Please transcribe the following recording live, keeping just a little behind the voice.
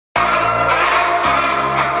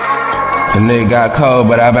The nigga got cold,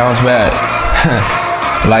 but I bounced back.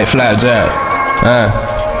 Like Flapjack.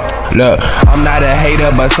 Look, I'm not a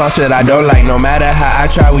hater, but some shit I don't like. No matter how I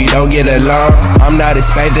try, we don't get along. I'm not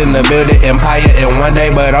expecting to build an empire in one day,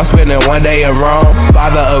 but I'm spending one day in Rome.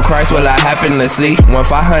 Father of Christ, will I happen to see? When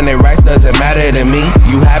 500 racks doesn't matter to me.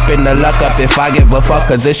 You happen to luck up if I give a fuck,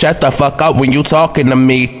 cause it shut the fuck up when you talking to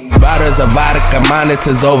me. Bottles of vodka,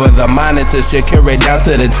 monitors over the monitors, secure it down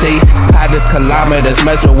to the T. Hottest kilometers,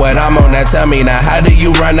 measure what I'm on. Now tell me now, how do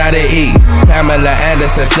you run out of E? Pamela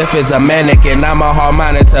Anderson, Sniff is a mannequin. I'm a hard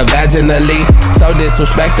monitor, vaginally. So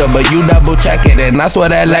disrespectful, but you double check it. And I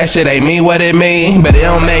swear that last shit ain't mean what it mean, but it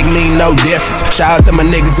don't make me no different. Shout out to my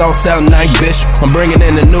niggas on South Night Bishop. I'm bringing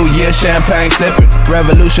in the new year, champagne sipping.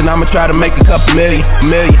 Revolution, I'ma try to make a couple million.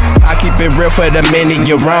 I keep it real for the minute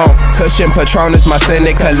you're wrong. Cushion Patron is my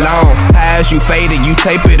cynic cologne. As you faded, you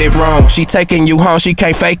taped it wrong. She taking you home, she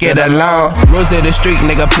can't fake it alone. Rules of the street,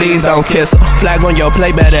 nigga, please don't kiss her. Flag on your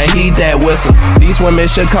plate, better heed that whistle. These women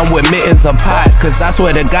should come with mittens of pies, cause I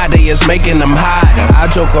swear to God they is making them hide.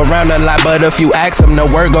 I joke around a lot, but if you ask them, the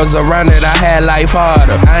word goes around that I had life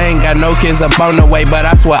harder. I ain't got no kids up on the way, but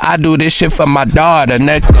I swear I do this shit for my daughter,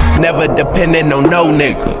 nigga. Never depending on no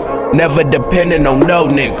nigga. Never depending on no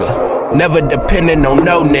nigga. Never depending on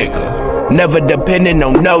no nigga. Never depending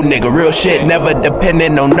on no nigga. Real shit, never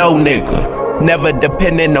depending on no nigga. Never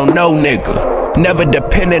depending on no nigga. Never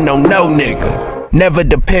depending on no nigga. Never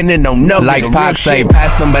depending on no like nigga. Pac say,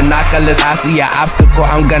 pass them binoculars. I see an obstacle,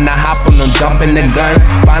 I'm gonna hop on them, jump in the gun.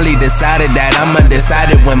 Finally decided that I'm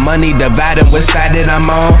undecided. When money divided, which side that I'm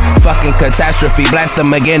on? Fucking catastrophe, blast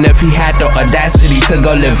him again if he had the audacity to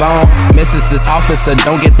go live on. Mrs. This officer,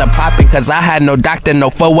 don't get the popping, cause I had no doctor,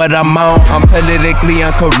 no for what I'm on. I'm politically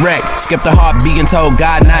incorrect, skip the heartbeat and told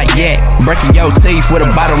God not yet. Breaking your teeth with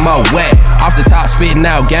a bottle more wet. Off the top, spitting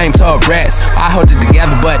out game to rest. I hold it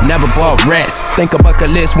together, but never bought rest. Think a bucket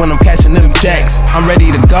list when I'm cashing them checks. I'm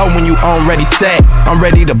ready to go when you already set. I'm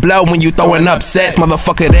ready to blow when you throwing up sets.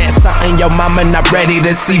 Motherfucker, that's something your mama not ready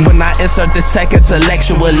to see. When I insert this tech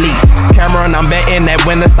intellectually. Cameron, I'm betting that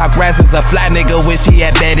when the stock rises, a fly nigga wish he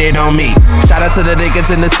had betted on me. Shout out to the niggas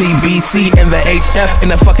in the CBC and the HF and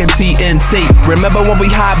the fucking TNT. Remember when we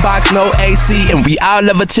hot box, no AC, and we all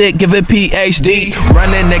love a chick, give it PhD.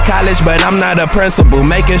 Running to college, but I'm not a principal.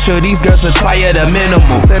 Making sure these girls acquire the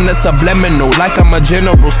minimal. Send a subliminal like I'm a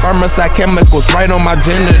general. Spermicide chemicals right on my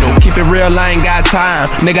genital. Keep it real, I ain't got time.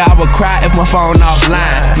 Nigga, I would cry if my phone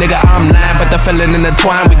offline. Nigga, I'm lying, but the feeling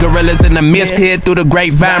intertwined. We gorillas in the mist, hid through the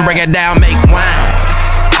grapevine. Break it down, make wine.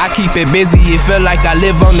 I keep it busy, it feel like I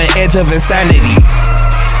live on the edge of insanity.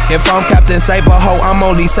 If I'm Captain Saber Ho, I'm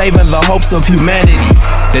only saving the hopes of humanity.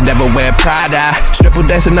 The devil wear Prada, triple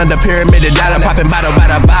dancing under pyramid dollar, popping bottle by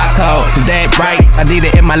the barcode. Is that right? I need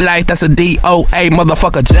it in my life, that's a DOA,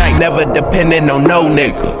 motherfucker Jack. Never depending on no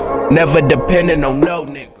nigga. Never depending on no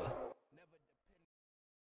nigga.